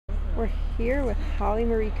We're here with Holly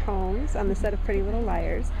Marie Combs on the set of Pretty Little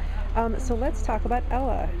Liars. So let's talk about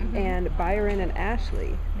Ella and Byron and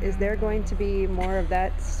Ashley. Is there going to be more of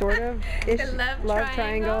that sort of ish, The love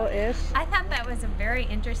triangle-ish? I thought that was a very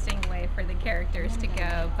interesting way for the characters to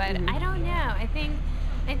go, but I don't know. I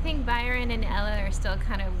think Byron and Ella are still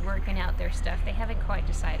kind of working out their stuff. They haven't quite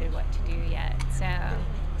decided what to do yet.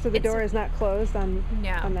 So the door is not closed on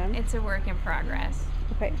them? No, it's a work in progress.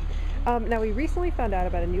 Okay. Now, we recently found out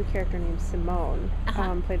about a new character named Simone,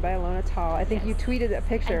 played by Alona Tall. I think you tweeted a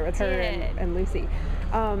picture with her and Lucy.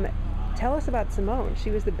 Tell us about Simone. She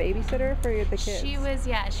was the babysitter for the kids. She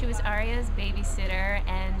was Arya's babysitter,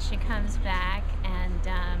 and she comes back,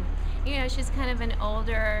 and she's kind of an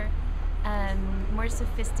older, more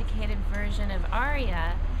sophisticated version of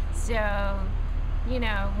Arya. So,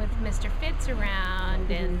 with Mr. Fitz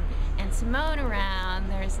around and Simone around,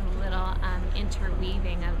 there's a little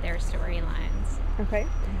interweaving of their storylines. Okay.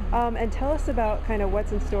 And tell us about kind of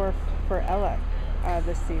what's in store for Ella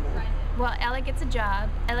this season. Well, Ella gets a job.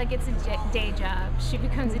 Ella gets a day job. She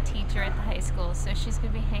becomes a teacher at the high school, so she's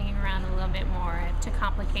going to be hanging around a little bit more to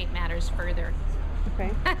complicate matters further.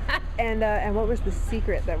 Okay. And what was the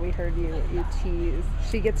secret that we heard you tease?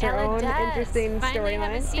 She gets her own interesting storyline. Finally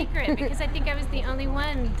have a secret, because I think I was the only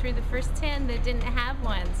one through the first 10 that didn't have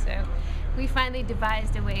one. So we finally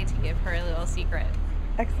devised a way to give her a little secret.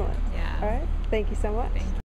 Excellent. Yeah. All right. Thank you so much. Thank you.